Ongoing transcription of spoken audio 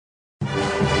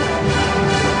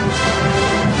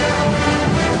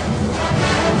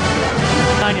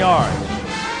yards.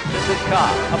 This is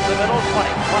Cobb, up the middle, 20,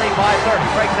 25,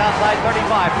 30, breaks outside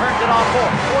 35, turns it on 4,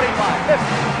 45, 50,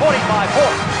 45,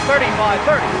 4, 35,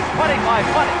 30,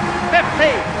 25, 20,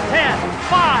 15, 10,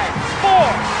 5, 4,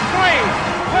 3,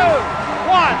 2,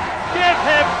 1, give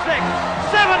him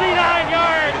 6, 79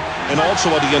 yards. And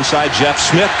also on the inside, Jeff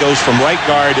Smith goes from right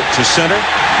guard to center.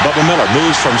 Bubba Miller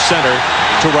moves from center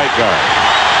to right guard.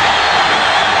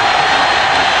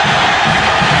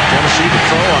 Tennessee to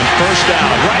throw on first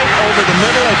down. Right over the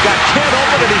middle. They've got Kent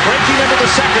open and he breaks him into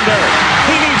the secondary.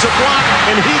 He needs a block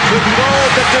and he could throw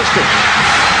the distance.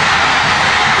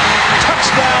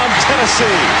 Touchdown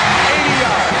Tennessee. 80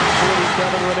 yards.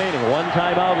 47 remaining. One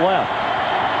timeout left.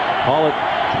 Call it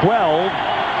 12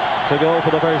 to go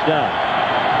for the first down.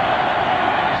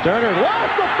 Sterner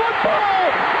lost the football!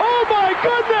 Oh my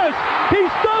goodness! He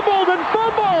stumbled and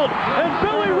fumbled! And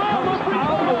Billy Ramos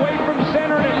out away from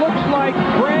center, and it looks like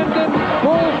Brandon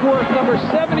Bullsworth, number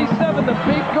 77, the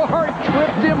big guard,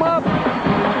 tripped him up.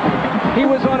 He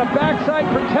was on a backside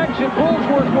protection,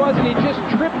 Bullsworth was, and he just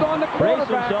tripped on the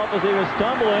quarterback. Braced himself as he was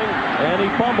stumbling, and he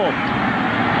fumbled.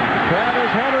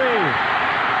 Travis Henry.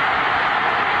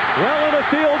 Well in the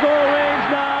field goal range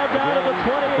now, down to the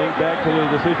 20. Think back to the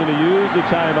decision to use the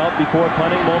timeout before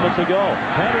punting moments ago.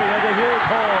 Henry has a huge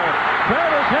hole.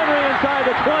 Travis Henry inside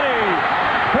the 20.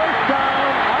 First down,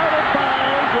 out of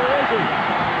bounds. Where is he?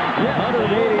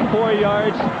 184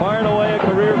 yards, far and away a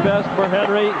career best for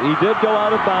Henry. He did go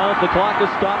out of bounds. The clock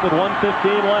is stopped with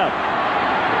 1:15 left.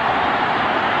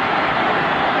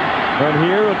 From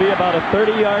here will be about a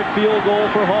 30-yard field goal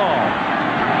for Hall.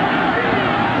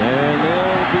 And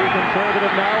they'll be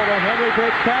conservative now when Henry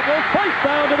breaks tackles. First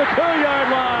down to the 2-yard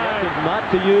line. Not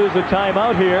to use a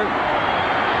timeout here.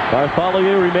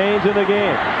 Bartholomew remains in the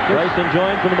game. Bryson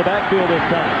joins him in the backfield this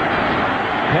time.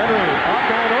 Henry up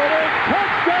and over.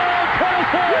 Touchdown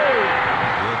Tennessee!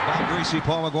 With Bob Greasy,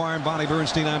 Paul McGuire, and Bonnie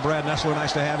Bernstein, I'm Brad Nessler.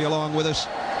 Nice to have you along with us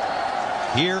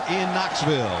here in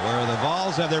Knoxville, where the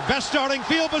Vols have their best starting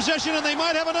field position, and they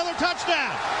might have another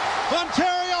touchdown.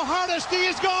 Ontario Hardesty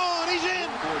is gone. He's in.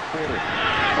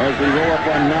 As we roll up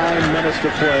on 9 minutes to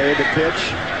play, the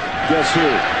pitch. Guess who?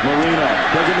 Marino.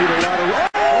 Doesn't need a lot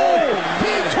of... Oh!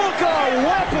 He took a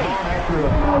weapon!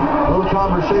 A little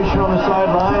conversation on the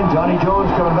sideline. Johnny Jones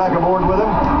coming back aboard with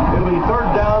him. It'll be third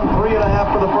down,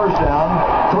 3.5 for the first down.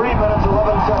 3 minutes,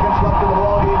 11 seconds left in the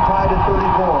ball game, tied at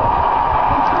 34.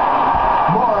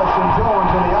 Morris and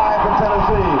Jones in the eye for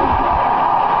Tennessee.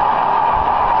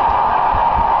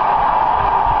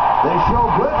 They show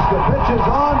blitz. The pitch is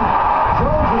on.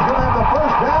 Jones is going to have the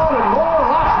first down, and more,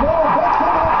 lots more. Blitz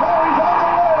coming up there. He's on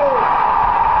the way.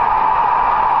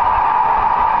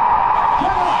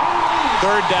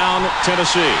 Third down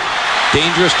Tennessee.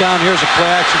 Dangerous down. Here's a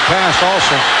play action pass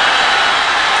also.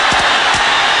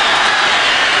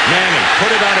 Manning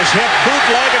put it on his hip,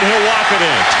 bootleg, and he'll walk it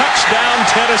in. Touchdown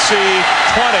Tennessee,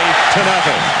 20-0.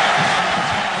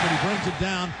 He brings it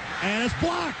down, and it's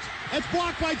blocked. It's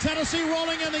blocked by Tennessee,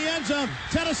 rolling in the end zone.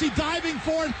 Tennessee diving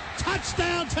for it.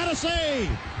 Touchdown Tennessee.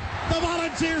 The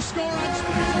Volunteers score on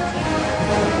special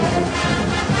teams.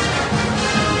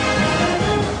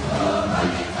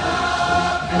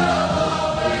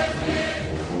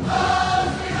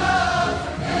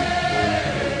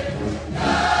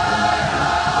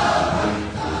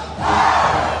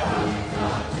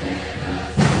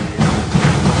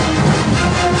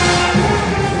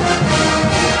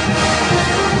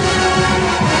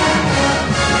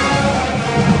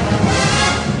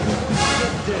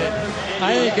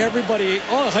 I think everybody,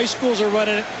 all the high schools are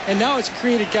running it, and now it's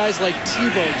created guys like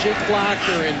Tebow, Jake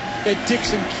Blocker, and that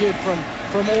Dixon kid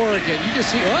from Oregon. You just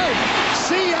see, oh,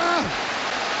 See ya!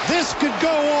 This could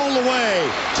go all the way.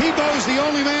 Tebow's the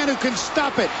only man who can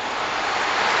stop it.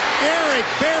 Eric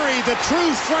Berry, the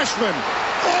true freshman,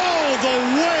 all the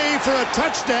way for a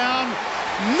touchdown,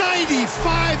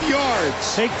 95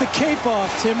 yards. take the cape off,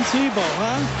 Tim Tebow,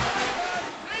 huh?